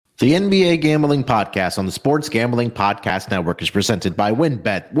The NBA Gambling Podcast on the Sports Gambling Podcast Network is presented by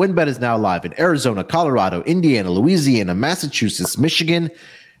WynnBET. WynnBET is now live in Arizona, Colorado, Indiana, Louisiana, Massachusetts, Michigan,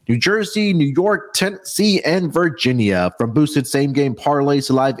 New Jersey, New York, Tennessee, and Virginia. From boosted same-game parlays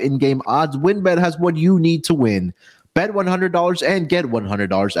to live in-game odds, WynnBET has what you need to win. Bet $100 and get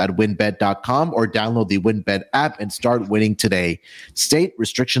 $100 at wynnbet.com or download the WynnBET app and start winning today. State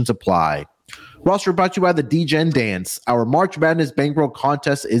restrictions apply. Roster brought to you by the DGen Dance. Our March Madness Bankroll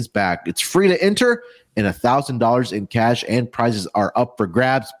contest is back. It's free to enter, and $1,000 in cash and prizes are up for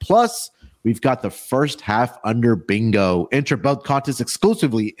grabs. Plus, we've got the first half under bingo. Enter both contests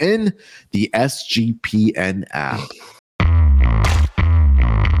exclusively in the SGPN app.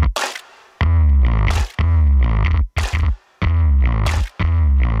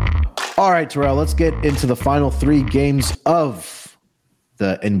 All right, Terrell, let's get into the final three games of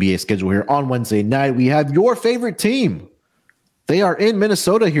the NBA schedule here on Wednesday night. We have your favorite team. They are in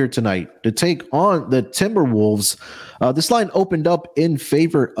Minnesota here tonight to take on the Timberwolves. This line opened up in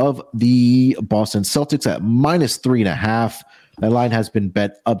favor of the Boston Celtics at -3.5. That line has been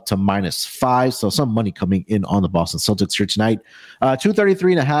bet up to -5. So some money coming in on the Boston Celtics here tonight.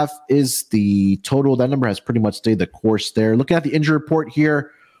 233.5 is the total. That number has pretty much stayed the course there. Looking at the injury report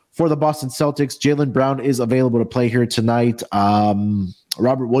here for the Boston Celtics, Jaylen Brown is available to play here tonight.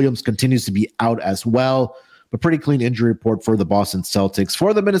 Robert Williams continues to be out as well, but pretty clean injury report for the Boston Celtics.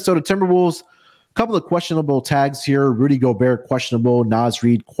 For the Minnesota Timberwolves, a couple of questionable tags here. Rudy Gobert, questionable. Naz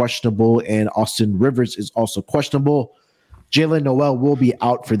Reid, questionable. And Austin Rivers is also questionable. Jalen Noel will be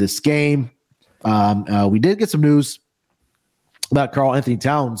out for this game. We did get some news about Karl-Anthony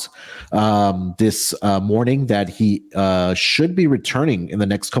Towns this morning that he should be returning in the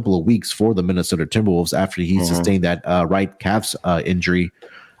next couple of weeks for the Minnesota Timberwolves after he sustained that right calf injury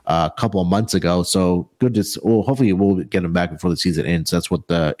a couple of months ago. So good to hopefully we'll get him back before the season ends. That's what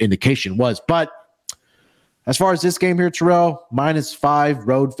the indication was. But as far as this game here, Terrell, -5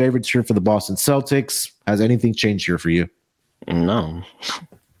 road favorites here for the Boston Celtics. Has anything changed here for you? No.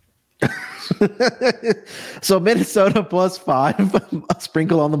 So Minnesota +5, a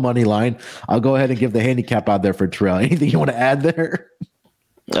sprinkle on the money line. I'll go ahead and give the handicap out there for Terrell. Anything you want to add there?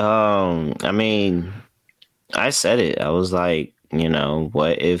 I mean, I said it. I was like,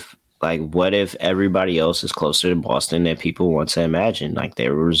 what if everybody else is closer to Boston than people want to imagine? Like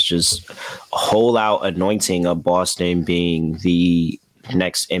there was just a whole out anointing of Boston being the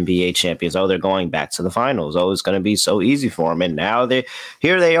next NBA champions. Oh, they're going back to the finals. Oh, it's going to be so easy for them. And now they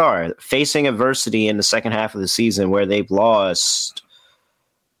are facing adversity in the second half of the season where they've lost.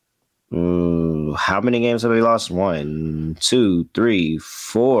 How many games have they lost? 1, 2, 3,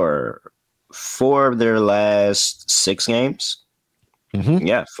 4. 4 of their last 6 games. Mm-hmm.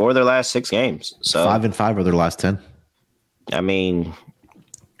 Yeah, 4 of their last 6 games. So 5-5 of their last 10. I mean,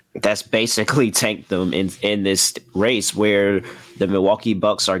 that's basically tanked them in this race where the Milwaukee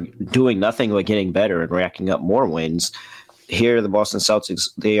Bucks are doing nothing but getting better and racking up more wins. Here, the Boston Celtics,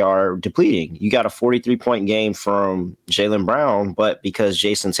 they are depleting. You got a 43-point game from Jaylen Brown, but because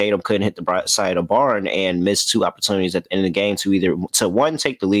Jason Tatum couldn't hit the bright side of the barn and missed 2 opportunities at the end of the game to one,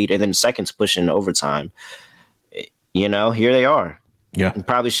 take the lead, and then second, to push in overtime. Here they are. Yeah. You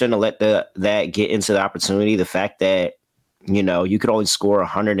probably shouldn't have let that get into the opportunity. The fact that you could only score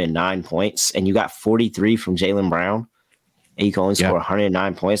 109 points and you got 43 from Jaylen Brown and you can only score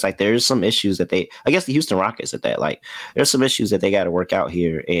 109 points. Like there's some issues that I guess the Houston Rockets at that, like there's some issues that they got to work out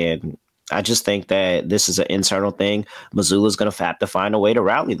here. And I just think that this is an internal thing. Mazzulla's going to have to find a way to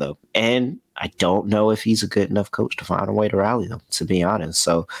rally though. And I don't know if he's a good enough coach to find a way to rally them, to be honest.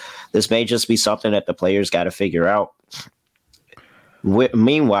 So this may just be something that the players got to figure out.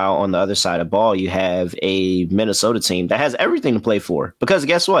 Meanwhile, on the other side of the ball, you have a Minnesota team that has everything to play for. Because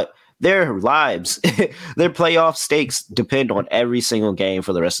guess what? Their lives, their playoff stakes depend on every single game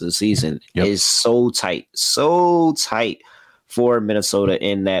for the rest of the season. Yep. Is so tight for Minnesota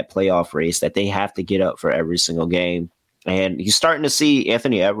in that playoff race that they have to get up for every single game. And you're starting to see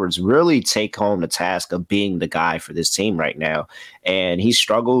Anthony Edwards really take home the task of being the guy for this team right now. And he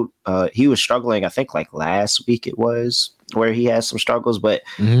struggled. He was struggling, I think, like last week it was, where he has some struggles. But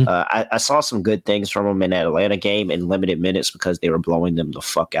I saw some good things from him in that Atlanta game in limited minutes because they were blowing them the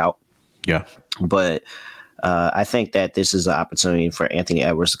fuck out. Yeah. But I think that this is an opportunity for Anthony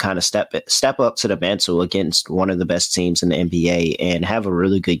Edwards to kind of step up to the mantle against one of the best teams in the NBA and have a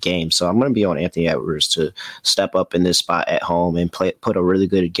really good game. So I'm going to be on Anthony Edwards to step up in this spot at home and put a really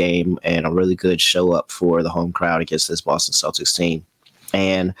good game and a really good show up for the home crowd against this Boston Celtics team.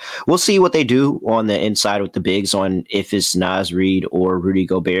 And we'll see what they do on the inside with the bigs on if it's Naz Reid or Rudy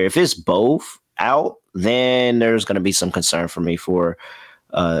Gobert. If it's both out, then there's going to be some concern for me for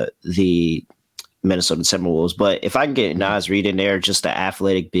the Minnesota Timberwolves. But if I can get Naz Reid in there, just an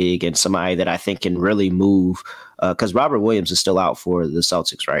athletic big and somebody that I think can really move, because Robert Williams is still out for the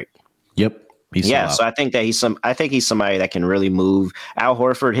Celtics, right? Yep. So I think that he's somebody that can really move. Al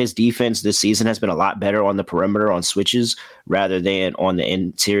Horford, his defense this season has been a lot better on the perimeter on switches rather than on the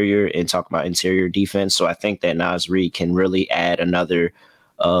interior, and talk about interior defense. So I think that Naz Reid can really add another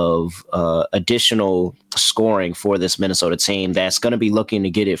of additional scoring for this Minnesota team that's going to be looking to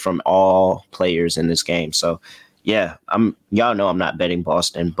get it from all players in this game. So yeah, y'all know I'm not betting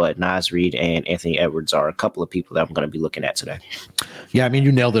Boston, but Naz Reid and Anthony Edwards are a couple of people that I'm going to be looking at today. Yeah, I mean,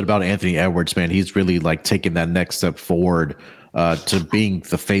 you nailed it about Anthony Edwards, man. He's really like taking that next step forward to being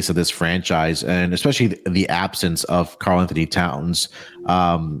the face of this franchise, and especially the absence of Karl-Anthony Towns.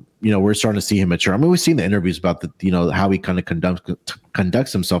 We're starting to see him mature. I mean, we've seen the interviews about how he kind of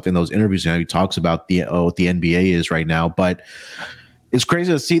conducts himself in those interviews, and how he talks about what the NBA is right now, but it's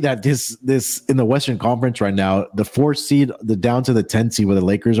crazy to see that this in the Western Conference right now, the 4th seed, down to the 10th seed, where the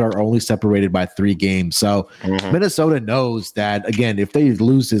Lakers are only separated by 3 games. So Minnesota knows that, again, if they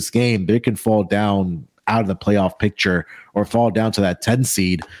lose this game, they can fall down out of the playoff picture or fall down to that 10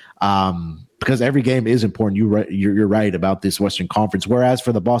 seed, because every game is important. You're right about this Western Conference. Whereas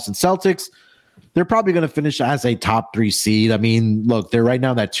for the Boston Celtics, they're probably going to finish as a top 3 seed. I mean, look, they're right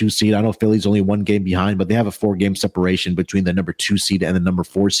now that 2 seed. I know Philly's only 1 game behind, but they have a 4-game separation between the number 2 seed and the number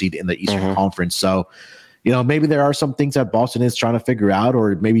 4 seed in the Eastern Conference. So, maybe there are some things that Boston is trying to figure out,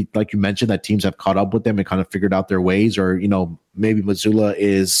 or maybe, like you mentioned, that teams have caught up with them and kind of figured out their ways, or, maybe Mazzulla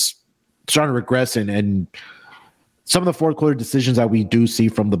is starting to regress, and some of the fourth quarter decisions that we do see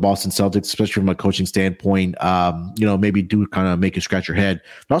from the Boston Celtics, especially from a coaching standpoint, maybe do kind of make you scratch your head.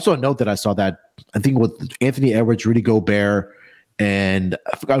 But also a note that I saw that, I think with Anthony Edwards, Rudy Gobert, and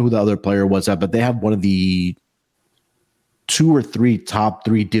I forgot who the other player was, but they have one of the 2 or 3 top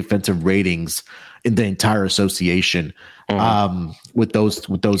 3 defensive ratings in the entire association with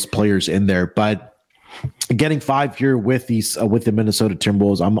those players in there. But getting 5 here with the Minnesota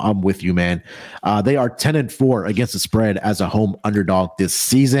Timberwolves, I'm with you, man. They are 10-4 against the spread as a home underdog this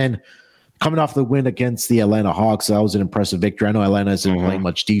season. Coming off the win against the Atlanta Hawks, that was an impressive victory. I know Atlanta isn't playing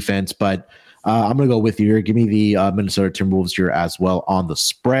much defense, but I'm going to go with you here. Give me the Minnesota Timberwolves here as well on the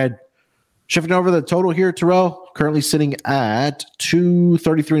spread. Shifting over the total here, Terrell, currently sitting at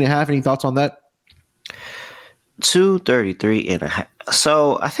 233.5. Any thoughts on that? 233.5.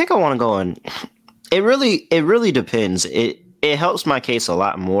 So I think I want to go on. It really depends. It helps my case a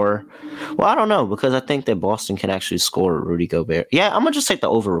lot more. Well, I don't know, because I think that Boston can actually score Rudy Gobert. Yeah, I'm gonna just take the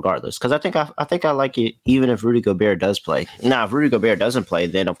over regardless, because I think I like it even if Rudy Gobert does play. Now, if Rudy Gobert doesn't play,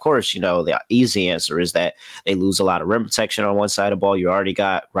 then of course, the easy answer is that they lose a lot of rim protection on one side of the ball. You already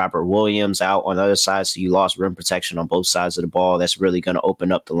got Robert Williams out on the other side, so you lost rim protection on both sides of the ball. That's really going to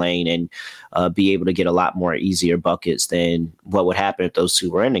open up the lane and be able to get a lot more easier buckets than what would happen if those two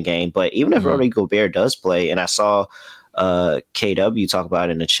were in the game. But even if Rudy Gobert does play, and I saw KW talk about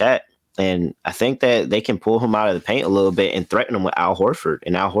it in the chat, and I think that they can pull him out of the paint a little bit and threaten him with Al Horford,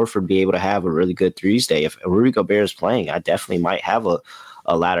 and Al Horford be able to have a really good threes day. If Rudy Gobert is playing, I definitely might have a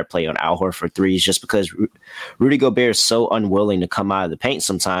ladder play on Al Horford threes, just because Rudy Gobert is so unwilling to come out of the paint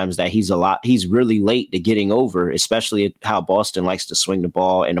sometimes that he's really late to getting over, especially how Boston likes to swing the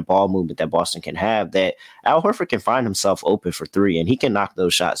ball and the ball movement that Boston can have, that Al Horford can find himself open for 3 and he can knock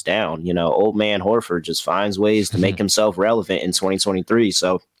those shots down. Old man Horford just finds ways to make himself relevant in 2023.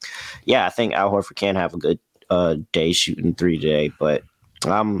 So yeah, I think Al Horford can have a good day shooting 3 today, but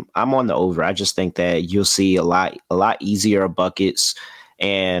I'm on the over. I just think that you'll see a lot easier buckets,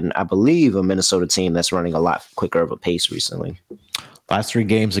 and I believe a Minnesota team that's running a lot quicker of a pace recently. Last 3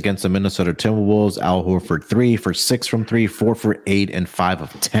 games against the Minnesota Timberwolves, Al Horford 3 for 6 from 3, 4 for 8, and 5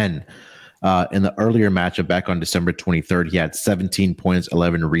 of 10. In the earlier matchup back on December 23rd, he had 17 points,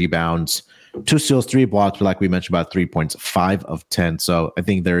 11 rebounds, 2 steals, 3 blocks, but like we mentioned, about 3 points, 5 of 10. So I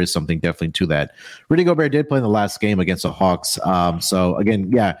think there is something definitely to that. Rudy Gobert did play in the last game against the Hawks. So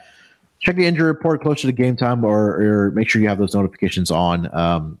again, yeah, check the injury report closer to game time, or make sure you have those notifications on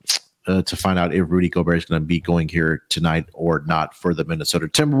to find out if Rudy Gobert is going to be going here tonight or not for the Minnesota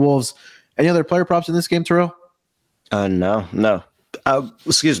Timberwolves. Any other player props in this game, Terrell? No.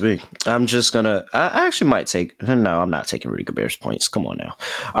 Excuse me. I'm just going to – I actually might take – no, I'm not taking Rudy Gobert's points. Come on now.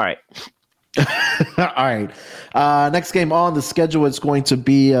 All right. All right. Next game on the schedule is going to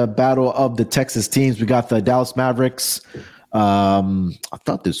be a battle of the Texas teams. We got the Dallas Mavericks. I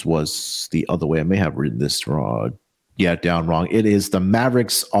thought this was the other way. I may have written this wrong. Yeah, down wrong. It is the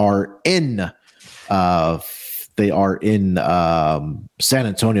Mavericks are in They are in San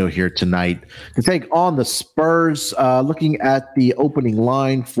Antonio here tonight to take on the Spurs. Looking at the opening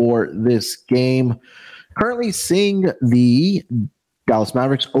line for this game, currently seeing the Dallas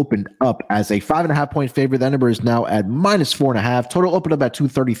Mavericks opened up as a 5.5-point favorite. That number is now at -4.5. Total opened up at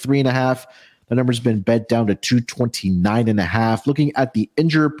 233.5. The number's been bet down to 229.5. Looking at the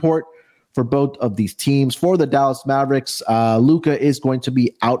injury report for both of these teams, for the Dallas Mavericks, Luka is going to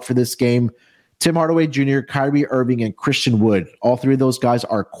be out for this game. Tim Hardaway Jr., Kyrie Irving, and Christian Wood. All three of those guys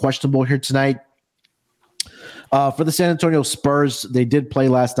are questionable here tonight. For the San Antonio Spurs, they did play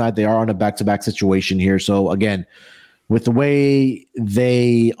last night. They are on a back-to-back situation here. So, again, with the way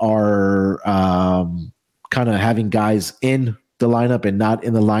they are kind of having guys in the lineup and not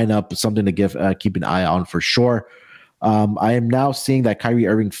in the lineup, something to keep an eye on for sure. I am now seeing that Kyrie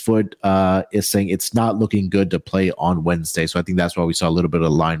Irving foot is saying it's not looking good to play on Wednesday. So I think that's why we saw a little bit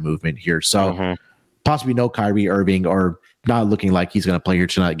of line movement here. So possibly no Kyrie Irving, or not looking like he's going to play here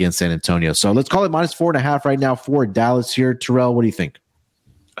tonight against San Antonio. So let's call it -4.5 right now for Dallas here. Terrell, what do you think?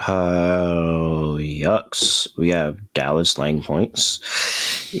 Yucks. We have Dallas laying points.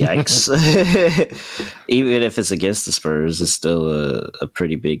 Yikes. Even if it's against the Spurs, it's still a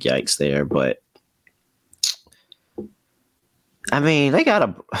pretty big yikes there. But I mean, they got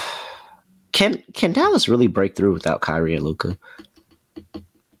to. Can Dallas really break through without Kyrie and Luka?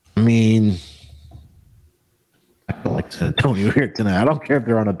 I mean, I feel like San Antonio here tonight. I don't care if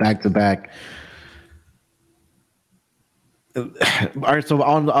they're on a back-to-back. All right, so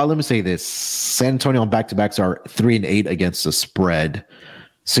let me say this: San Antonio on back-to-backs are 3-8 against the spread,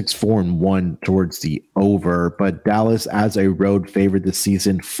 6-4-1 towards the over. But Dallas, as a road favorite this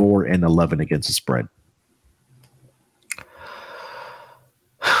season, 4-11 against the spread.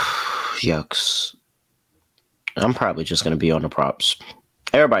 Yucks. I'm probably just going to be on the props.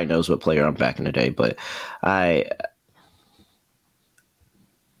 Everybody knows what player I'm backing today, but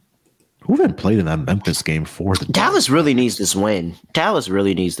who haven't played in that Memphis game for the Dallas really needs this win. Dallas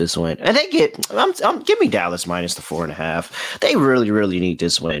really needs this win. And they give me Dallas minus the 4.5. They really, really need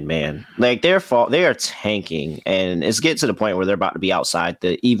this win, man. Like they are tanking, and it's getting to the point where they're about to be outside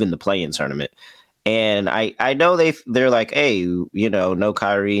even the play-in tournament. And I know they're like, hey, no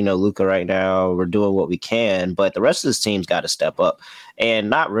Kyrie, no Luka right now. We're doing what we can, but the rest of this team's got to step up, and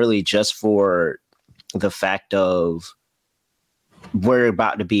not really just for the fact of we're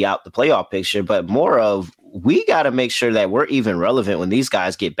about to be out the playoff picture, but more of we got to make sure that we're even relevant when these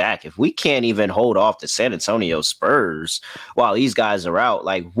guys get back. If we can't even hold off the San Antonio Spurs while these guys are out,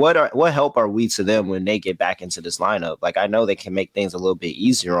 like what help are we to them when they get back into this lineup? Like I know they can make things a little bit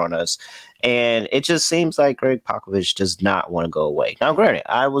easier on us. And it just seems like Greg Popovich does not want to go away. Now, granted,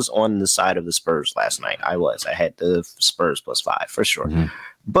 I was on the side of the Spurs last night. I had the Spurs +5 for sure. Mm-hmm.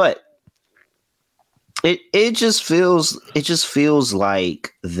 But it just feels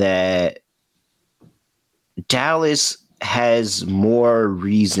like that Dallas has more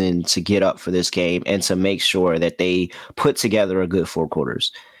reason to get up for this game and to make sure that they put together a good 4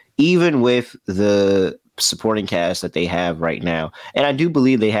 quarters, even with the supporting cast that they have right now. And I do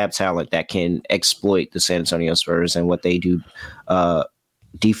believe they have talent that can exploit the San Antonio Spurs and what they do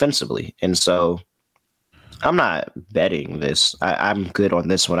defensively. And so I'm not betting this. I'm good on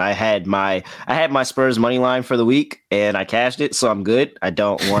this one. I had my Spurs money line for the week and I cashed it, so I'm good. I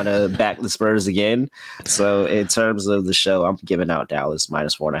don't want to back the Spurs again. So in terms of the show, I'm giving out Dallas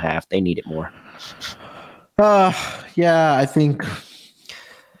 -4.5. They need it more. Yeah, I think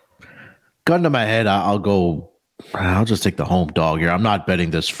gun to my head, I'll just take the home dog here. I'm not betting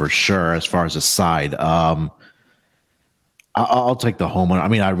this for sure as far as a side. I'll take the home one. I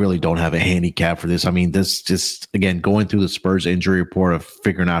mean, I really don't have a handicap for this. I mean, this just, again, going through the Spurs injury report of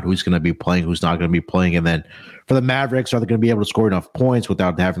figuring out who's going to be playing, who's not going to be playing. And then for the Mavericks, are they going to be able to score enough points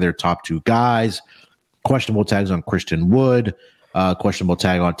without having their top 2 guys? Questionable tags on Christian Wood, questionable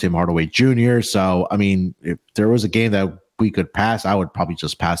tag on Tim Hardaway Jr. So, I mean, if there was a game that we could pass, I would probably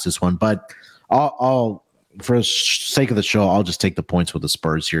just pass this one. But I'll for the sake of the show, I'll just take the points with the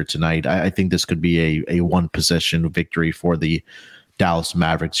Spurs here tonight. I think this could be a one possession victory for the Dallas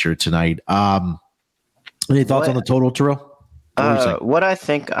Mavericks here tonight. Any thoughts on the total, Terrell? What I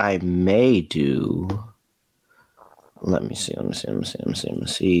think I may do. Let me see.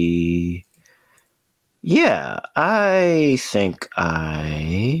 Yeah, I think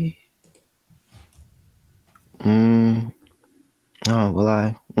Oh, will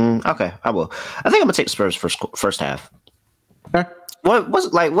I? Okay, I will. I think I'm gonna take the Spurs first half. Okay.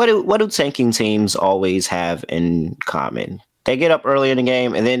 What do tanking teams always have in common? They get up early in the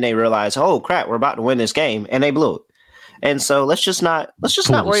game and then they realize, oh crap, we're about to win this game, and they blew it. And so let's just not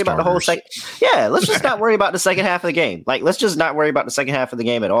worry about the whole second. Yeah, let's just not worry about the second half of the game. Like, let's just not worry about the second half of the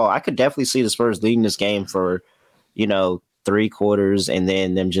game at all. I could definitely see the Spurs leading this game for, 3 quarters, and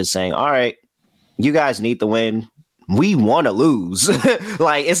then them just saying, all right, you guys need to win. We want to lose.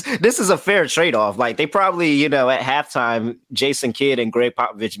 Like, this is a fair trade-off. Like, they probably, at halftime, Jason Kidd and Greg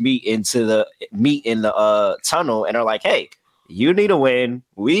Popovich meet in the tunnel and are like, hey, you need a win.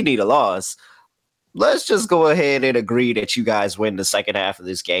 We need a loss. Let's just go ahead and agree that you guys win the second half of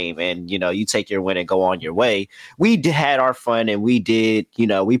this game, and you take your win and go on your way. We had our fun, and we did,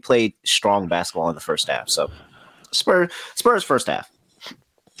 we played strong basketball in the first half. So Spurs first half.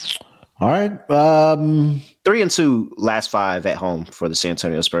 All right. 3-2 last 5 at home for the San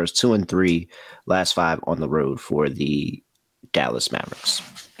Antonio Spurs. 2-3 last 5 on the road for the Dallas Mavericks.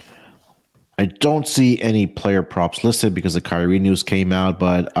 I don't see any player props listed because the Kyrie news came out,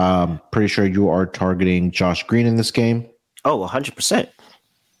 but I'm pretty sure you are targeting Josh Green in this game. Oh, 100%.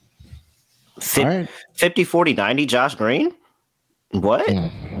 50, 40, 90, Josh Green? What?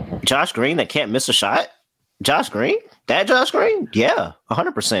 Josh Green that can't miss a shot? Josh Green? That Josh Green? Yeah,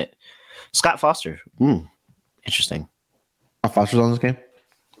 100%. Scott Foster. Interesting. Scott Foster's on this game?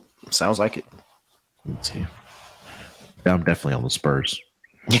 Sounds like it. Let's see. Yeah, I'm definitely on the Spurs.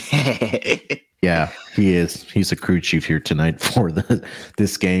 Yeah, he is. He's a crew chief here tonight for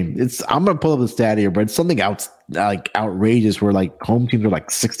this game. I'm gonna pull up the stat here, but it's something outrageous where like home teams are like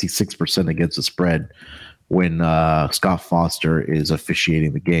 66% against the spread when Scott Foster is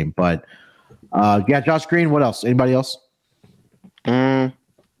officiating the game. But Josh Green. What else? Anybody else?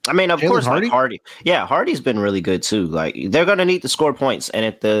 I mean, of Jalen course, Hardy? like Hardy. Yeah, Hardy's been really good too. Like, they're gonna need to score points, and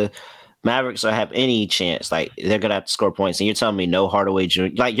if the Mavericks have any chance, like, they're gonna have to score points. And you're telling me no Hardaway Jr.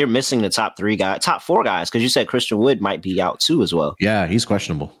 Like, you're missing the top 4 guys, because you said Christian Wood might be out too as well. Yeah, he's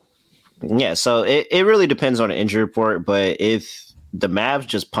questionable. Yeah, so it really depends on the injury report. But if the Mavs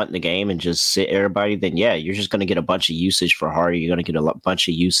just punt the game and just sit everybody, then yeah, you're just gonna get a bunch of usage for Hardy. You're gonna get a bunch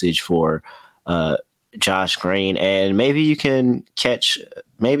of usage for Josh Green, and maybe you can catch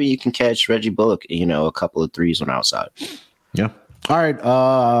Reggie Bullock, a couple of threes on the outside. Yeah. All right.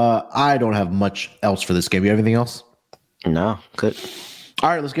 I don't have much else for this game. You have anything else? No, good. All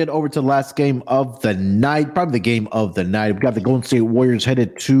right, let's get over to the last game of the night. Probably the game of the night. We've got the Golden State Warriors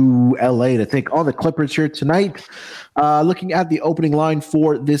headed to LA to take on the Clippers here tonight. Looking at the opening line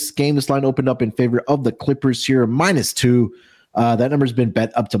for this game, this line opened up in favor of the Clippers here, -2. That number's been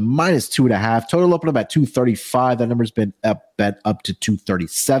bet up to -2.5. Total opened up at 235. That number's been bet up to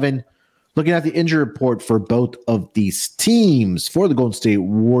 237. Looking at the injury report for both of these teams, for the Golden State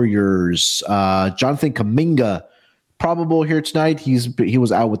Warriors, Jonathan Kuminga probable here tonight. He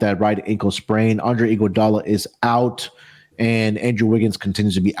was out with that right ankle sprain. Andre Iguodala is out, and Andrew Wiggins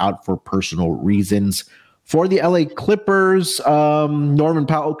continues to be out for personal reasons. For the LA Clippers, Norman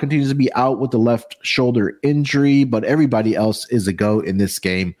Powell continues to be out with the left shoulder injury, but everybody else is a go in this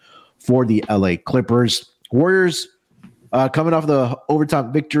game for the LA Clippers. Warriors coming off the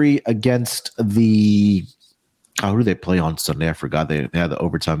overtime victory against the who do they play on Sunday? I forgot they had the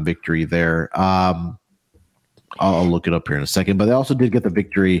overtime victory there. I'll look it up here in a second, but they also did get the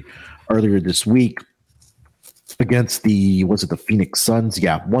victory earlier this week against the Phoenix Suns?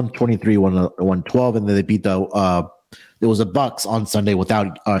 Yeah, 123-112, and then they beat it was the Bucks on Saturday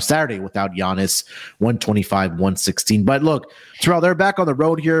without Giannis, 125-116. But look, Terrell, they're back on the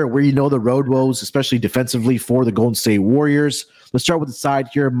road here where the road woes, especially defensively for the Golden State Warriors. Let's start with the side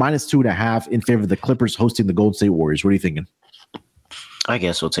here, -2.5 in favor of the Clippers hosting the Golden State Warriors. What are you thinking? I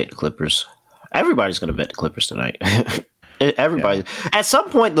guess we'll take the Clippers. Everybody's going to bet the Clippers tonight. Everybody. Yeah. At some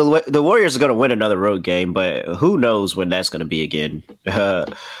point, the Warriors are going to win another road game, but who knows when that's going to be again.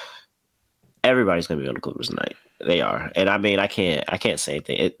 Everybody's going to be on the Clippers tonight. They are. And I mean, I can't say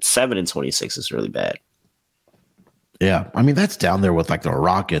anything. 7-26 is really bad. Yeah. I mean, that's down there with like the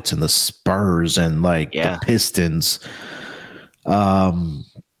Rockets and the Spurs and the Pistons.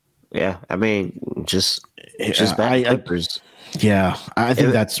 Yeah. I mean, just bad Clippers. I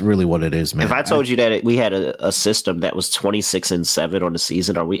think that's really what it is, man. If I told you that we had a system that was 26-7 on the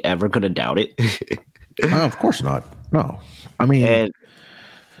season, are we ever going to doubt it? Of course not. No. I mean,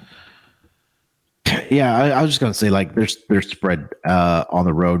 I was just going to say, their spread on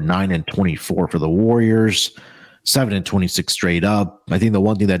the road, 9-24 for the Warriors, 7-26 straight up. I think the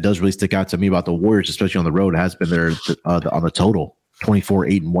one thing that does really stick out to me about the Warriors, especially on the road, has been on the total,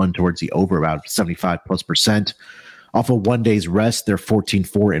 24-8-1 towards the over, about 75+%. Off of 1 day's rest, they're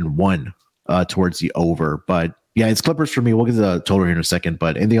 14-4-1 towards the over. But yeah, it's Clippers for me. We'll get to the total here in a second.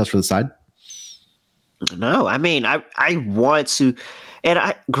 But anything else for the side? No, I mean, I want to, and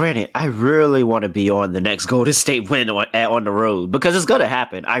I really want to be on the next Golden State win on the road because it's going to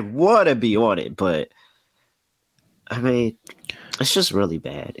happen. I want to be on it, but I mean, it's just really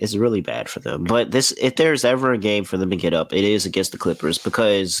bad. It's really bad for them. But if there's ever a game for them to get up, it is against the Clippers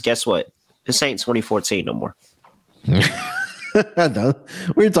because guess what? This ain't 2014 no more. No,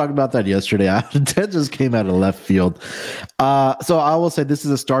 we were talking about that yesterday. That just came out of left field. So I will say this is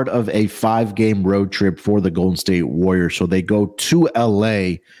the start of a 5-game road trip for the Golden State Warriors. So they go to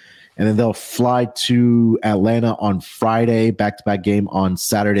LA and then they'll fly to Atlanta on Friday, back-to-back game on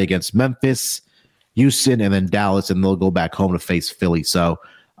Saturday against Memphis, Houston, and then Dallas, and they'll go back home to face Philly. So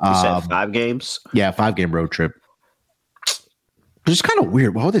you said 5 games? Yeah, 5-game road trip. It's kind of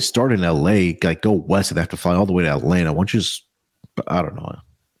weird. Why would they start in LA, like go west and they have to fly all the way to Atlanta? Why don't you just, I don't know.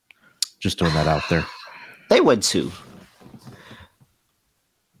 Just throwing that out there. They would too.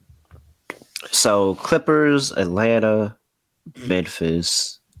 So Clippers, Atlanta,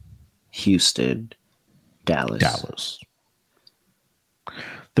 Memphis, Houston, Dallas.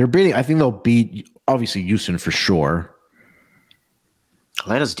 They're beating, I think they'll beat, obviously, Houston for sure.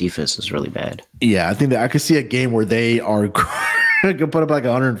 Atlanta's defense is really bad. Yeah, I think that I could see a game where they are going to put up like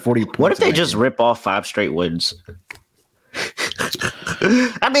 140 points. What if they just rip off 5 straight wins?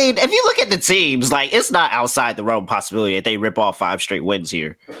 I mean, if you look at the teams, like it's not outside the realm possibility that they rip off 5 straight wins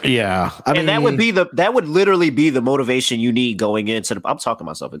here. Yeah, I mean, that would literally be the motivation you need going into the. I'm talking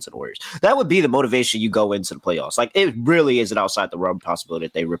myself into the Warriors. That would be the motivation you go into the playoffs. Like it really isn't outside the realm possibility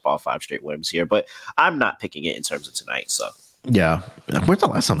that they rip off 5 straight wins here. But I'm not picking it in terms of tonight. So yeah, when's the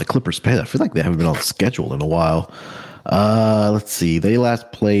last time the Clippers played? I feel like they haven't been on the schedule in a while. Let's see. They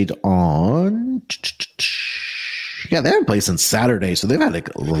last played on. Yeah, they haven't played since Saturday, so they've had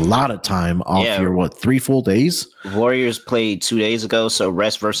like a lot of time off here. What, 3 full days? Warriors played 2 days ago, so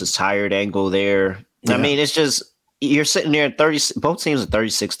rest versus tired angle there. Yeah. I mean, it's just you're sitting there at 30. Both teams are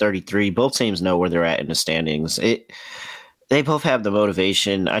 36-33. Both teams know where they're at in the standings. They both have the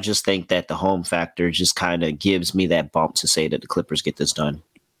motivation. I just think that the home factor just kind of gives me that bump to say that the Clippers get this done.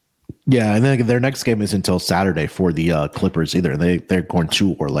 Yeah, and then their next game is until Saturday for the Clippers either. They're going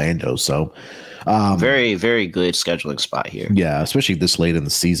to Orlando, so very, very good scheduling spot here. Yeah, especially this late in the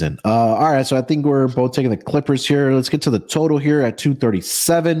season. All right, so I think we're both taking the Clippers here. Let's get to the total here at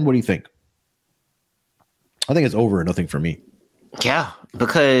 237. What do you think? I think it's over or nothing for me. Yeah,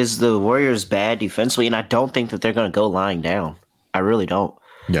 because the Warriors bad defensively, and I don't think that they're going to go lying down. I really don't.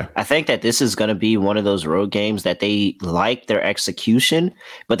 Yeah, I think that this is going to be one of those road games that they like their execution,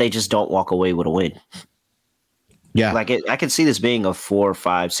 but they just don't walk away with a win. Yeah, like I could see this being a 4,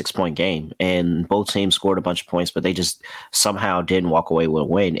 5, 6 point game, and both teams scored a bunch of points, but they just somehow didn't walk away with a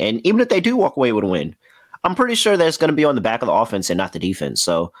win. And even if they do walk away with a win, I'm pretty sure that it's going to be on the back of the offense and not the defense.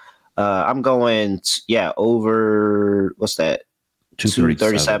 So I'm going, over, what's that?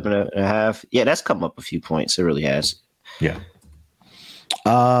 237 and a half. Yeah, that's come up a few points. It really has. Yeah.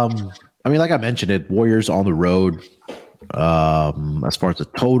 I mean, like I mentioned it, Warriors on the road. As far as the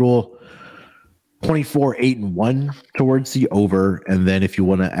total, 24-8-1 towards the over, and then if you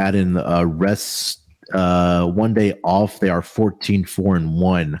want to add in rest, 1 day off, they are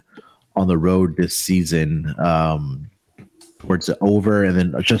 14-4-1 on the road this season. Towards the over, and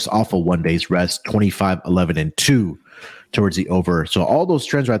then just off of 1 day's rest, 25-11-2 towards the over. So all those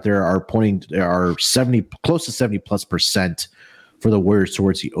trends right there are pointing are 70, close to 70+% for the Warriors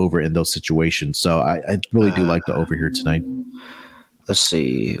towards the over in those situations. So I really do like the over here tonight. Let's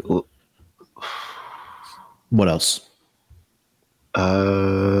see. What else?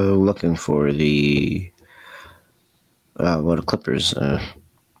 Looking for the the Clippers.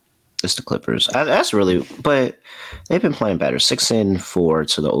 It's the Clippers. That's really, but they've been playing better.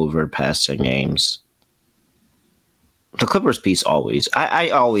 6-4 to the over past 10 games. The Clippers piece always. I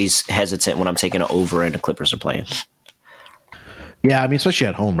always hesitant when I'm taking an over and the Clippers are playing. Yeah, I mean, especially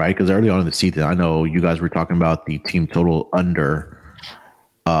at home, right? Because early on in the season, I know you guys were talking about the team total under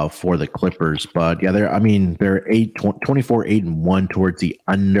for the Clippers, but yeah, they're 24-8-1 towards the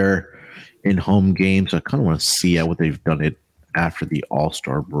under in home games. So I kind of want to see what they've done it after the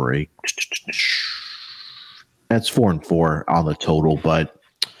All-Star break. That's 4-4 on the total, but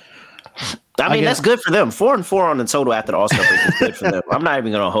I mean, that's good for them. 4-4 on the total after the All-Star break is good for them. I'm not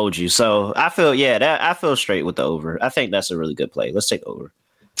even going to hold you. So I feel straight with the over. I think that's a really good play. Let's take over.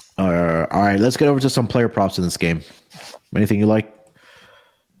 All right, let's get over to some player props in this game. Anything you like?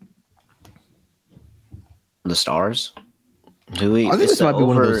 The Stars? I think this might be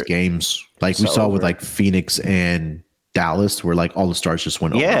one of those games like we saw with like Phoenix and Dallas, where like all the stars just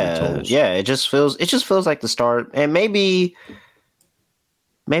went over. Yeah. It just feels like the Star, and maybe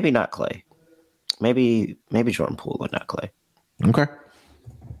not Clay. maybe Jordan Poole or not Clay. Okay.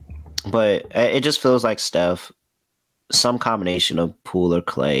 But it just feels like Steph, some combination of Poole or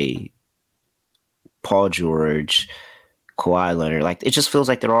Clay, Paul George, Kawhi Leonard. Like, it just feels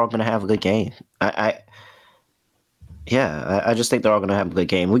like they're all going to have a good game. I just think they're all going to have a good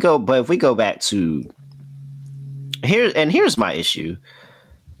game. But if we go back to here's my issue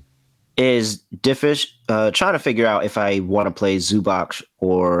is trying to figure out if I want to play Zubac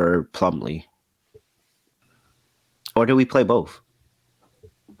or Plumlee, or do we play both?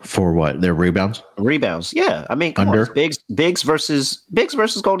 For what? Their rebounds? Rebounds, yeah. I mean, come on, Biggs versus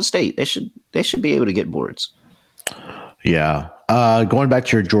Golden State. They should be able to get boards. Yeah. Going back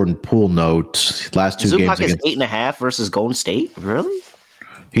to your Jordan Poole note, last two games Zubac is 8.5 versus Golden State. Really?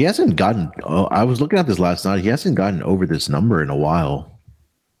 He hasn't gotten. Oh, I was looking at this last night. He hasn't gotten over this number in a while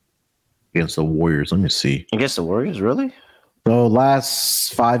against the Warriors. Let me see. Against the Warriors, really? So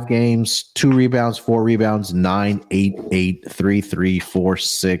last 5 games, 2 rebounds, 4 rebounds, 9, 8, 8, 3, 3, 4,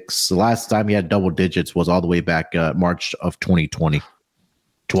 6. The last time he had double digits was all the way back March of 2020.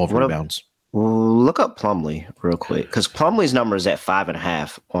 12 rebounds. Look up Plumlee real quick, because Plumlee's number is at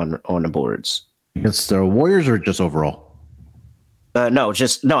 5.5 on the boards. Against the Warriors or just overall? No. I'm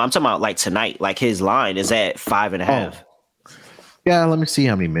talking about like tonight. Like his line is at 5.5. Oh. Yeah, let me see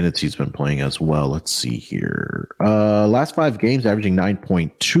how many minutes he's been playing as well. Let's see here. Last 5 games, averaging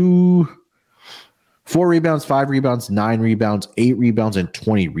 9.2, 4 rebounds, 5 rebounds, 9 rebounds, 8 rebounds, and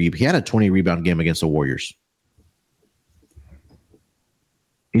 20 rebounds. He had a 20 rebound game against the Warriors.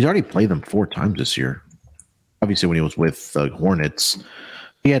 He's already played them 4 times this year. Obviously, when he was with the Hornets,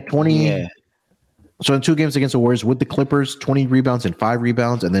 he had 20. Yeah. So in 2 games against the Warriors with the Clippers, 20 rebounds and 5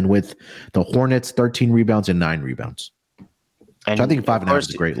 rebounds, and then with the Hornets, 13 rebounds and 9 rebounds. And so I think 5.5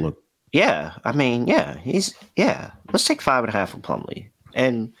 is a great look. Yeah, I mean, let's take 5.5 from Plumlee.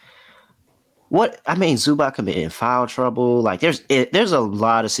 And Zubac could be in foul trouble. Like there's a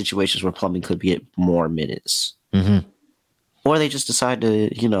lot of situations where Plumlee could be at more minutes. Mm-hmm. Or they just decide to,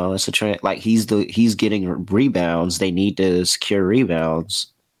 it's a trend. Like he's getting rebounds. They need to secure rebounds.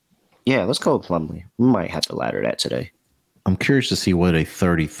 Yeah, let's go with Plumlee. We might have to ladder that today. I'm curious to see what a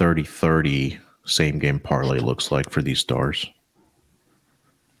 30-30-30 same game parlay looks like for these stars.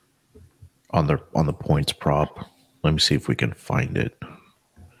 On the points prop. Let me see if we can find it.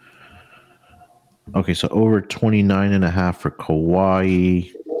 Okay, so over 29.5 for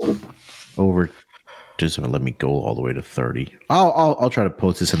Kawhi. Over, just let me go all the way to 30. I'll try to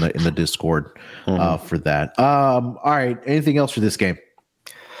post this in the Discord for that. All right. Anything else for this game?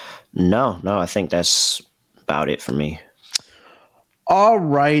 No, I think that's about it for me. All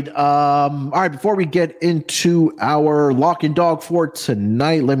right. Before we get into our lock and dog for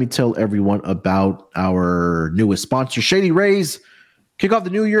tonight, let me tell everyone about our newest sponsor, Shady Rays. Kick off the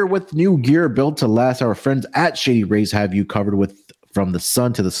new year with new gear built to last. Our friends at Shady Rays have you covered from the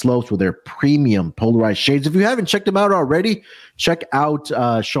sun to the slopes with their premium polarized shades. If you haven't checked them out already, check out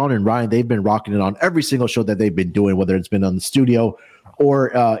Sean and Ryan. They've been rocking it on every single show that they've been doing, whether it's been on the studio or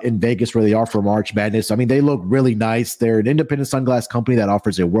in Vegas where they are for March Madness. I mean, they look really nice. They're an independent sunglass company that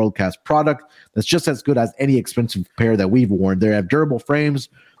offers a world-class product that's just as good as any expensive pair that we've worn. They have durable frames,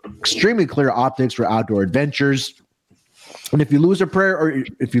 extremely clear optics for outdoor adventures. And if you lose a pair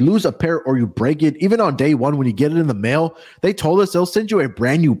or you break it, even on day one when you get it in the mail, they told us they'll send you a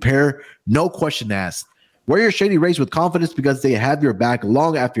brand new pair, no question asked. Wear your Shady Rays with confidence because they have your back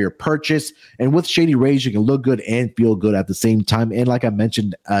long after your purchase. And with Shady Rays, you can look good and feel good at the same time. And like I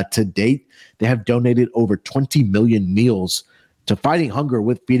mentioned, to date, they have donated over 20 million meals to fighting hunger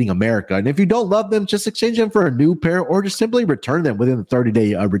with Feeding America. And if you don't love them, just exchange them for a new pair or just simply return them within the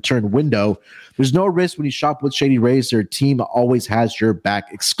 30-day return window. There's no risk when you shop with Shady Rays. Their team always has your back.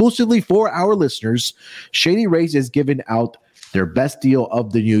 Exclusively for our listeners, Shady Rays is giving out their best deal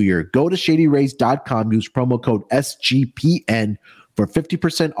of the new year. Go to shadyrays.com, use promo code SGPN for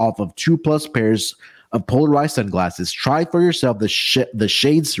 50% off of 2+ pairs of polarized sunglasses. Try for yourself the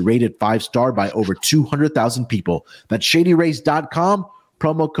shades rated 5-star by over 200,000 people. That's shadyrays.com,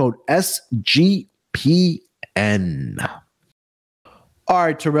 promo code SGPN. All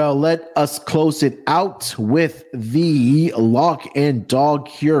right, Terrell, let us close it out with the lock and dog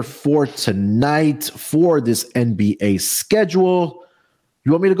here for tonight for this NBA schedule.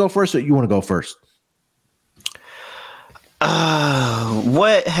 You want me to go first or you want to go first?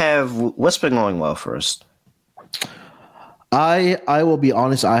 What's been going well for us? I will be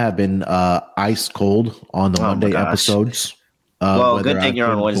honest, I have been ice cold on the Monday episodes. Well, good thing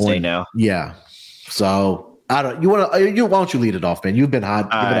you're on Wednesday now. Yeah. So why don't you lead it off, man? You've been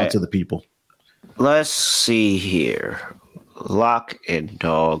hot. Give it out to the people. Let's see here. Lock and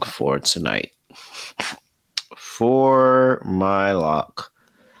dog for tonight. For my lock,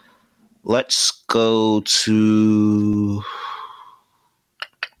 let's go to.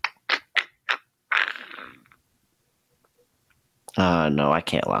 No, I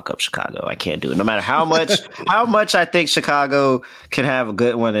can't lock up Chicago. I can't do it. No matter how much I think Chicago can have a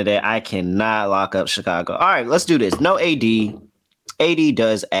good one today, I cannot lock up Chicago. All right, let's do this. No AD. AD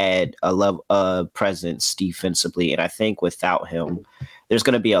does add a level presence defensively, and I think without him, there's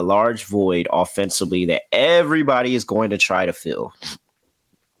going to be a large void offensively that everybody is going to try to fill.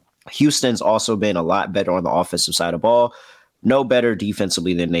 Houston's also been a lot better on the offensive side of the ball. No better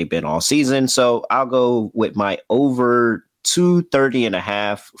defensively than they've been all season. So I'll go with my over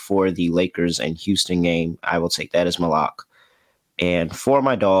 230.5 for the Lakers and Houston game. I will take that as my lock. And for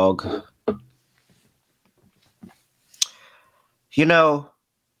my dog,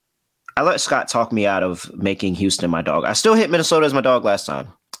 I let Scott talk me out of making Houston my dog. I still hit Minnesota as my dog last time,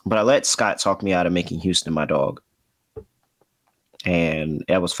 but I let Scott talk me out of making Houston my dog. And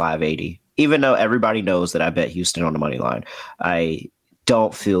that was 580. Even though everybody knows that I bet Houston on the money line, I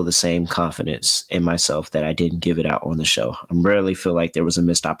don't feel the same confidence in myself that I didn't give it out on the show. I really feel like there was a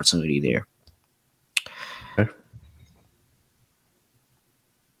missed opportunity there. Okay.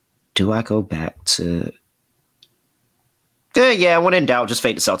 Do I go back to... Yeah, when in doubt, just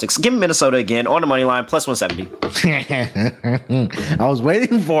fade the Celtics. Give me Minnesota again on the money line, plus 170. I was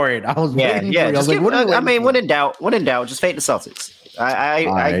waiting for it. I was waiting for it. I was like, when in doubt, just fade the Celtics.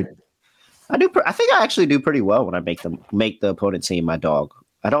 I think I actually do pretty well when I make the opponent team my dog.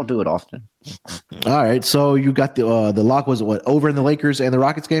 I don't do it often. All right, so you got the lock was what, over in the Lakers and the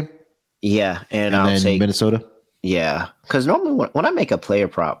Rockets game? Yeah, and I'll take Minnesota. Yeah, because normally when I make a player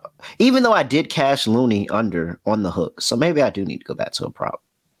prop, even though I did cash Looney under on the hook, so maybe I do need to go back to a prop.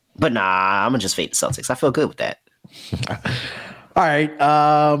 But nah, I'm gonna just fade the Celtics. I feel good with that. All right,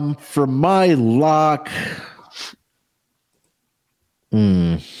 for my lock,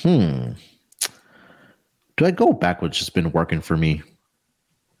 do I go back? What's just been working for me,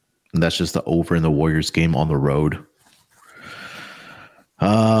 and that's just the over in the Warriors game on the road.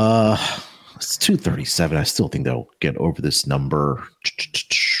 It's 237. I still think they'll get over this number.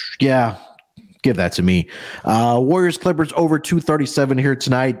 Yeah, give that to me. Warriors Clippers over 237 here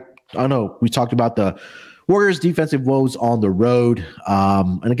tonight. I know we talked about the Warriors defensive woes on the road.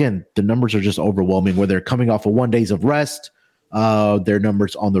 And again, the numbers are just overwhelming where they're coming off of 1 day of rest. Their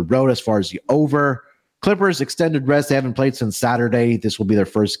numbers on the road as far as the over. Clippers extended rest. They haven't played since Saturday. This will be their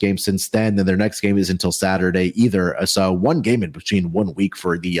first game since then. Then their next game is until Saturday either. So one game in between 1 week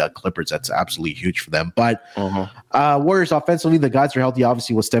for the Clippers. That's absolutely huge for them. But Warriors offensively, the guys are healthy.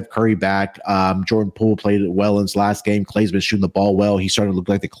 Obviously, with Steph Curry back, Jordan Poole played well in his last game. Clay's been shooting the ball well. He started to look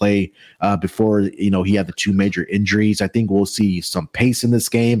like the Clay before he had the two major injuries. I think we'll see some pace in this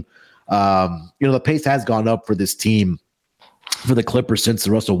game. The pace has gone up for this team, for the Clippers, since the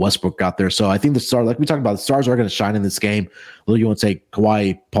Russell Westbrook got there. So I think the stars, like we talked about, the stars are going to shine in this game. Whether you want to say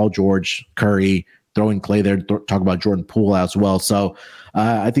Kawhi, Paul George, Curry, throwing Clay there, talk about Jordan Poole as well. So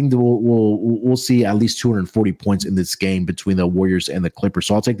I think that we'll see at least 240 points in this game between the Warriors and the Clippers.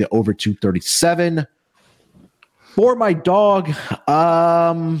 So I'll take the over 237. For my dog,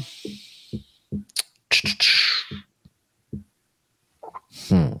 I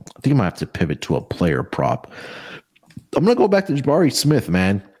think I might have to pivot to a player prop. I'm going to go back to Jabari Smith,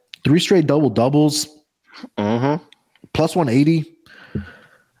 man. 3 straight double-doubles. Plus 180.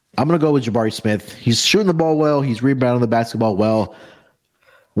 I'm going to go with Jabari Smith. He's shooting the ball well. He's rebounding the basketball well.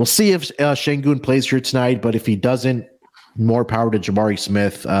 We'll see if Şengün plays here tonight, but if he doesn't, more power to Jabari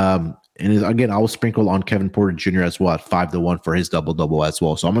Smith. And again, I will sprinkle on Kevin Porter Jr. as well at 5-1 for his double-double as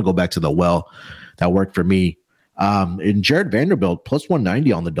well. So I'm going to go back to the well. That worked for me. And Jared Vanderbilt, plus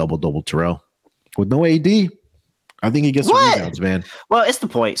 190 on the double-double, Terrell. With no AD. I think he gets some rebounds, man. Well, it's the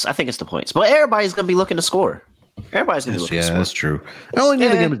points. I think it's the points. But everybody's going to be looking to score. Everybody's going to be looking to score. Yeah, that's true. I only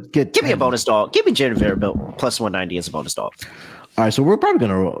need to get give me a bonus dog. Give me Jared Vanderbilt plus 190 as a bonus dog. All right, so we're probably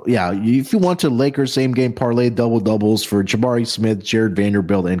going to, if you want to Lakers same game parlay double-doubles for Jabari Smith, Jared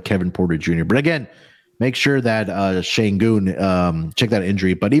Vanderbilt, and Kevin Porter Jr. But again, make sure that Şengün, check that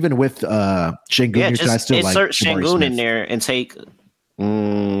injury. But even with Şengün, just I still insert like Şengün in there and take...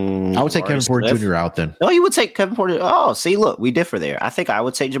 I would take Kevin Porter Jr. out then. No, you would take Kevin Porter. Oh, see, look, we differ there. I think I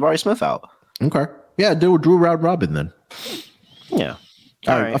would take Jabari Smith out. Okay. Yeah, do round robin then. Yeah.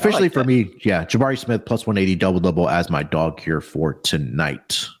 All right. Officially for me, Jabari Smith plus 180 double-double as my dog here for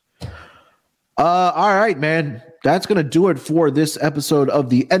tonight. All right, man. That's going to do it for this episode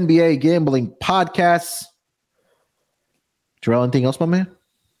of the NBA Gambling Podcast. Terrell, anything else, my man?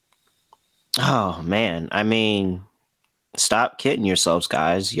 Oh, man. I mean... Stop kidding yourselves,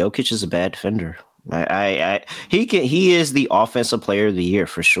 guys. Jokic is a bad defender. He is the offensive player of the year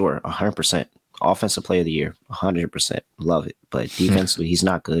for sure, 100%. Offensive player of the year, 100%. Love it, but defensively, he's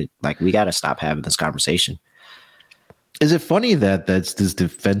not good. Like, we got to stop having this conversation. Is it funny that that's this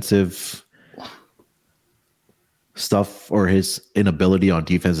defensive stuff or his inability on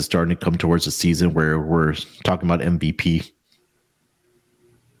defense is starting to come towards the season where we're talking about MVP?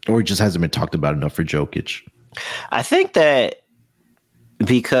 Or it just hasn't been talked about enough for Jokic? I think that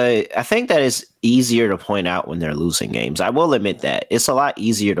it's easier to point out when they're losing games. I will admit that. It's a lot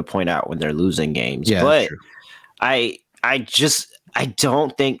easier to point out when they're losing games. Yeah, but I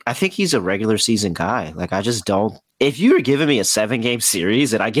think he's a regular season guy. Like, I just don't. If you were giving me a 7-game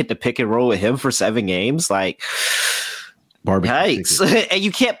series and I get to pick and roll with him for 7 games, like, yikes. And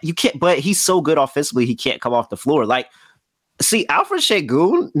you can't, but he's so good offensively, he can't come off the floor. Like, see, Alfred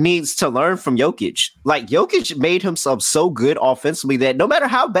Sengun needs to learn from Jokic. Like, Jokic made himself so good offensively that no matter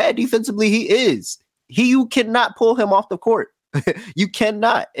how bad defensively he is, you cannot pull him off the court. You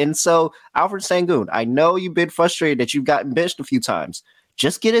cannot. And so, Alfred Sengun, I know you've been frustrated that you've gotten benched a few times.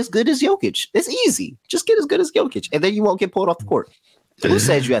 Just get as good as Jokic. It's easy. Just get as good as Jokic, and then you won't get pulled off the court. Who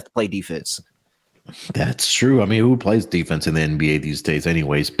says you have to play defense? That's true. I mean, who plays defense in the NBA these days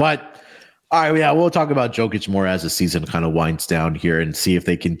anyways? But, all right, yeah, we'll talk about Jokic more as the season kind of winds down here and see if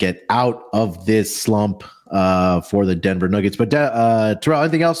they can get out of this slump for the Denver Nuggets. But, Terrell,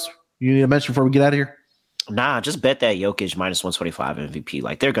 anything else you need to mention before we get out of here? Nah, just bet that Jokic minus 125 MVP.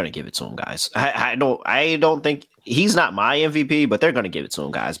 Like, they're going to give it to him, guys. I don't think he's not my MVP, but they're going to give it to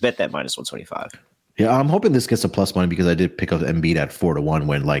him, guys. Bet that minus 125. Yeah, I'm hoping this gets a plus money because I did pick up Embiid at 4-1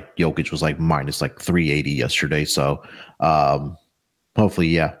 when like Jokic was like minus like 380 yesterday. So hopefully,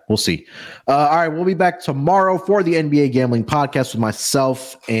 yeah, we'll see. All right, we'll be back tomorrow for the NBA Gambling Podcast with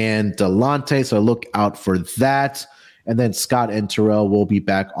myself and Delonte. So look out for that. And then Scott and Terrell will be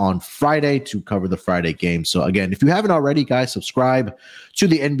back on Friday to cover the Friday game. So again, if you haven't already, guys, subscribe to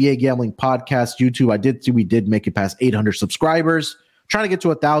the NBA Gambling Podcast YouTube. I did see we did make it past 800 subscribers. Trying to get to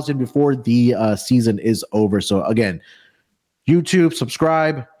 1,000 before the season is over. So again, YouTube,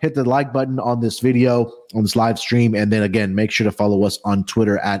 subscribe, hit the like button on this video, on this live stream. And then again, make sure to follow us on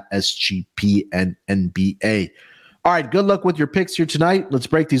Twitter at SGPNNBA. All right, good luck with your picks here tonight. Let's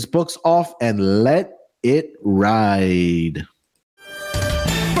break these books off and let it ride.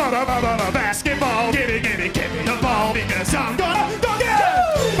 Basketball, give me the ball because I'm